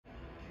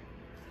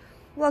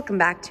Welcome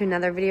back to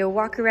another video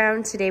walk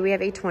around. Today we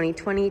have a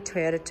 2020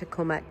 Toyota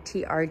Tacoma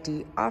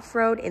TRD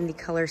off-road in the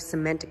color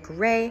cement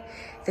gray.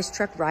 This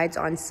truck rides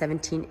on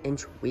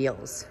 17-inch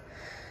wheels.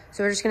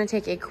 So we're just going to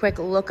take a quick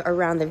look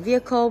around the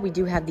vehicle. We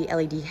do have the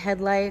LED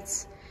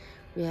headlights.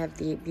 We have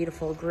the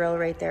beautiful grille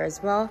right there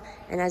as well.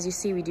 And as you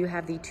see, we do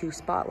have the two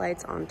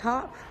spotlights on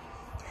top.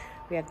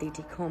 We have the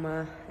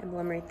Tacoma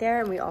emblem right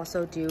there. And we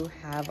also do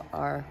have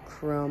our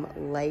chrome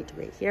light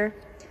right here.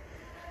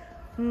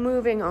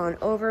 Moving on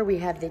over, we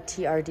have the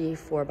TRD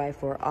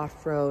 4x4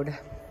 off-road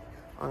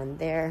on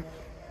there.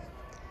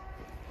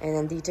 And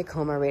then the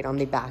Tacoma right on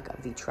the back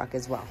of the truck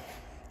as well.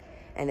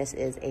 And this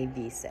is a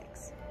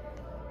V6.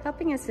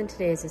 Helping us in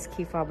today is this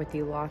key fob with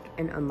the lock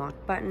and unlock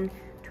button.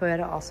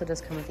 Toyota also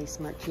does come with a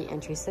smart key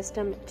entry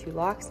system, 2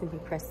 locks. Simply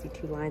press the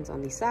 2 lines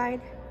on the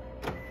side.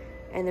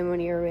 And then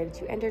when you're ready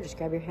to enter, just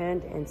grab your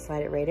hand and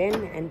slide it right in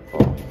and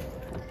pull.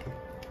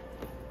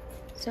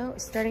 So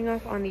starting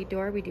off on the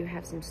door, we do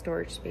have some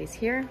storage space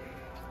here.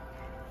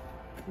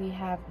 We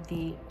have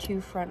the 2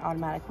 front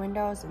automatic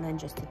windows and then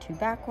just the 2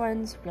 back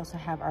ones. We also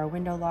have our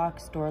window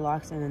locks, door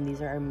locks, and then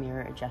these are our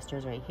mirror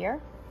adjusters right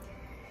here.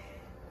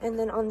 And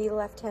then on the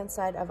left-hand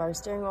side of our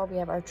steering wheel, we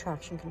have our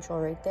traction control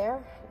right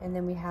there. And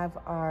then we have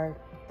our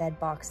bed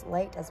box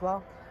light as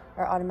well,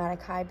 our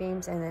automatic high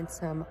beams, and then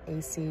some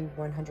AC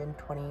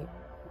 120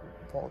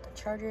 volt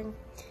charging.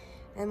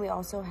 And we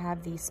also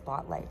have the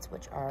spotlights,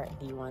 which are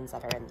the ones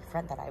that are in the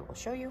front that I will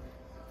show you.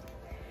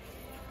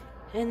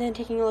 And then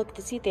taking a look at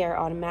the seat, they are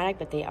automatic,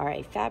 but they are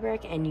a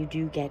fabric, and you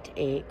do get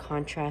a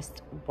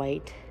contrast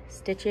white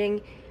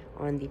stitching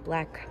on the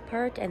black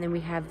part. And then we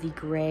have the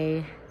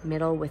gray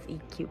middle with a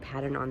cute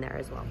pattern on there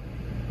as well.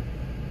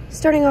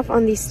 Starting off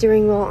on the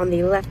steering wheel on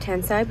the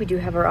left-hand side, we do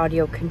have our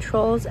audio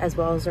controls as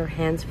well as our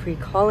hands-free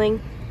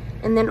calling.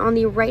 And then on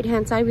the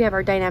right-hand side, we have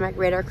our dynamic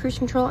radar cruise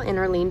control and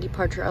our lane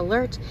departure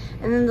alert.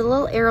 And then the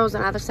little arrows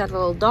on either side of the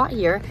little dot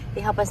here,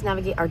 they help us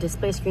navigate our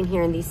display screen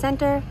here in the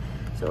center.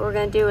 So what we're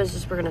gonna do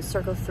is we're gonna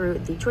circle through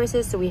the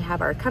choices. So we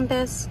have our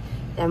compass,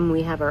 then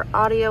we have our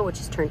audio, which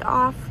is turned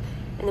off.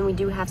 And then we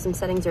do have some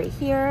settings right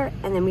here.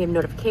 And then we have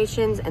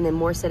notifications and then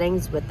more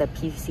settings with the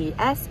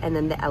PCS and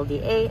then the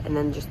LDA and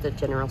then just the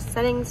general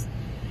settings.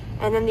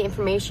 And then the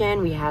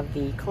information, we have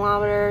the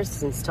kilometers,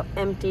 since still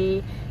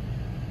empty.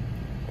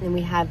 And then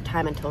we have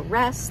time until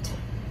rest,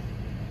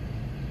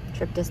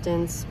 trip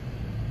distance,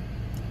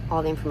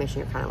 all the information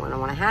you're kind of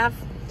want to have.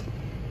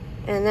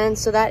 And then,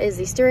 so that is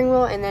the steering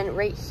wheel. And then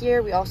right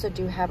here, we also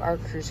do have our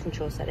cruise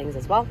control settings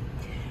as well.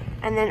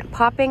 And then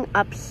popping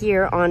up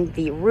here on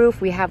the roof,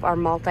 we have our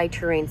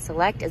multi-terrain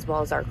select as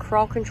well as our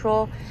crawl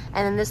control.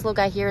 And then this little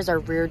guy here is our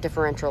rear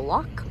differential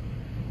lock.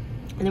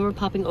 And then we're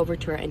popping over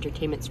to our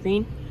entertainment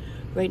screen.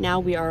 Right now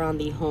we are on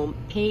the home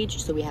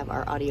page, so we have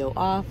our audio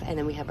off, and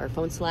then we have our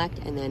phone select,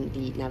 and then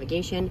the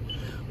navigation,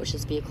 which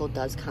this vehicle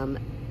does come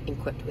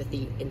equipped with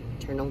the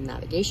internal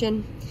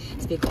navigation.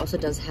 This vehicle also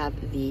does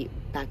have the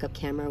backup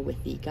camera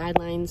with the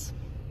guidelines.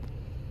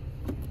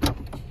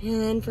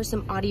 And for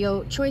some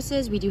audio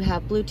choices, we do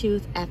have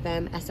Bluetooth,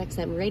 FM,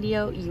 SXM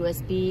radio,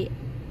 USB,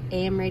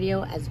 AM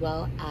radio, as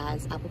well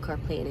as Apple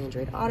CarPlay and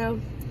Android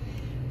Auto.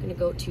 We're gonna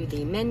go to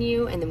the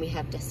menu, and then we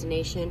have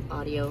destination,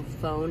 audio,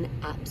 phone,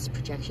 apps,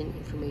 projection,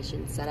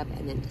 information, setup,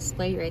 and then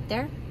display right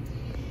there.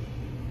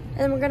 And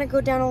then we're gonna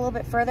go down a little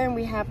bit further, and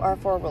we have our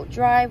 4-wheel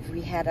drive.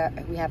 We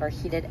have our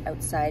heated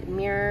outside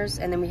mirrors,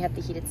 and then we have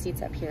the heated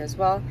seats up here as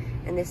well.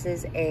 And this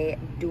is a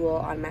dual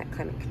automatic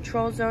climate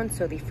control zone,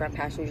 so the front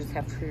passengers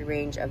have free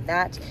range of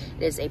that.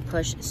 It is a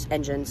push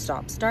engine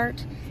stop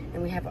start.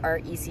 And we have our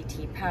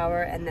ECT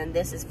power, and then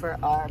this is for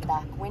our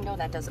back window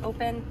that does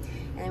open.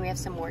 And then we have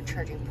some more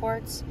charging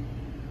ports.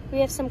 We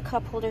have some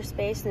cup holder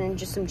space, and then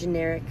just some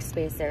generic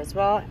space there as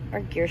well.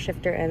 Our gear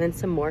shifter, and then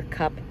some more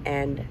cup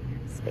and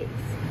space.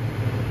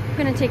 We're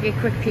gonna take a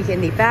quick peek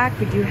in the back.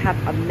 We do have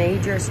a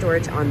major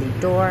storage on the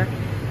door.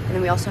 And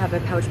then we also have a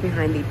pouch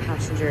behind the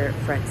passenger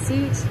front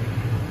seat.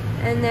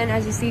 And then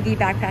as you see, the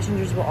back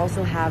passengers will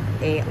also have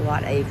a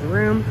lot of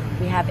room.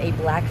 We have a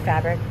black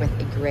fabric with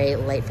a gray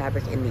light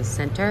fabric in the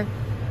center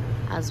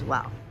as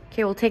well.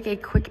 Okay, we'll take a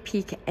quick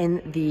peek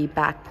in the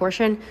back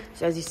portion.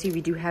 So as you see, we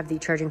do have the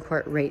charging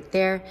port right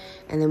there.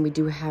 And then we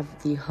do have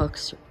the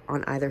hooks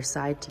on either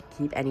side to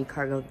keep any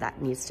cargo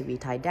that needs to be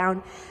tied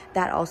down.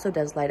 That also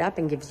does light up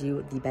and gives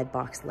you the bed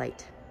box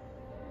light.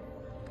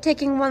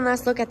 Taking one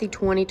last look at the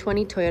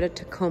 2020 Toyota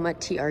Tacoma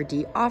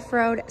TRD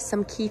Off-Road,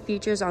 some key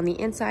features on the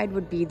inside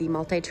would be the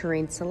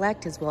multi-terrain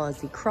select as well as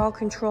the crawl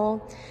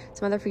control.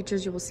 Some other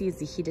features you will see is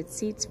the heated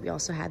seats. We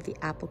also have the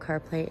Apple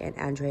CarPlay and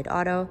Android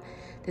Auto.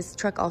 This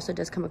truck also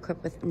does come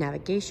equipped with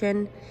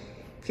navigation.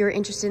 If you're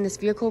interested in this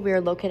vehicle, we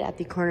are located at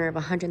the corner of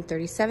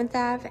 137th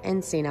Ave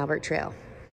and St. Albert Trail.